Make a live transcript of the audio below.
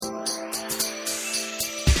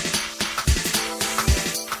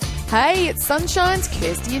Hey, it's Sunshine's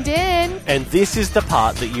Kirsty and Dan. And this is the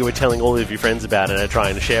part that you were telling all of your friends about and are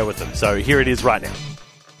trying to share with them. So here it is right now.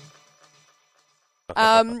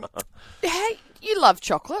 Hey, you love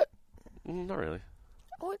chocolate? Not really.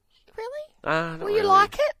 Oh, really? Not Will really. you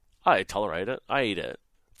like it? I tolerate it. I eat it.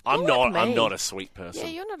 I'm like me. I'm not a sweet person.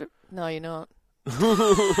 Yeah, you're not a... No, you're not.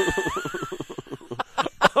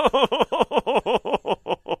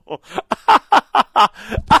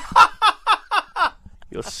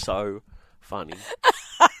 You're so funny.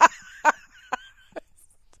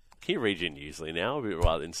 Can you read your newsly now,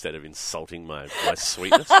 rather instead of insulting my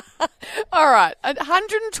sweetness? All right, a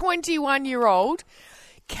 121-year-old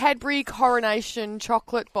Cadbury Coronation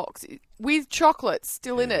chocolate box with chocolates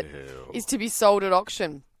still in it is to be sold at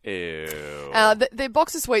auction. Ew. The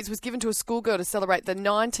box of sweets was given to a schoolgirl to celebrate the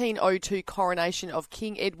 1902 coronation of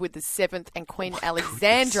King Edward VII and Queen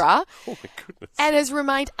Alexandra. Oh, my goodness. And has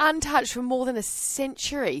remained untouched for more than a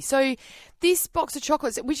century. So this box of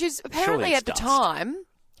chocolates, which is apparently Surely it's at the dust. time...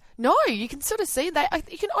 No, you can sort of see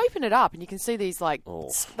that. You can open it up and you can see these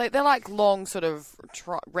they're like long sort of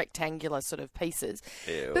rectangular sort of pieces.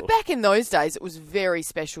 Ew. But back in those days, it was very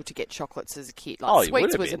special to get chocolates as a kid. Like it would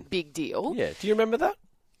sweets have was a been. big deal. Yeah. Do you remember that?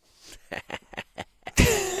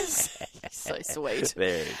 So sweet.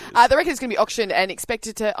 There it is. They reckon it's going to be auctioned and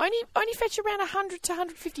expected to only fetch around 100 to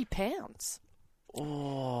 150 pounds.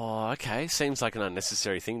 Oh, okay. Seems like an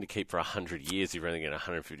unnecessary thing to keep for 100 years. You're only getting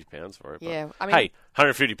 150 pounds for it. But Yeah, I mean... hey,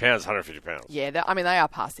 150 pounds, 150 pounds. Yeah, they are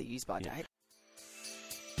past their use-by date.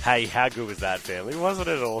 Hey, how good was that, family? Wasn't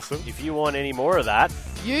it awesome? If you want any more of that,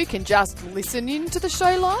 You can just listen in to the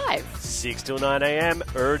show live. 6 till 9 a.m.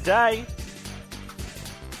 day.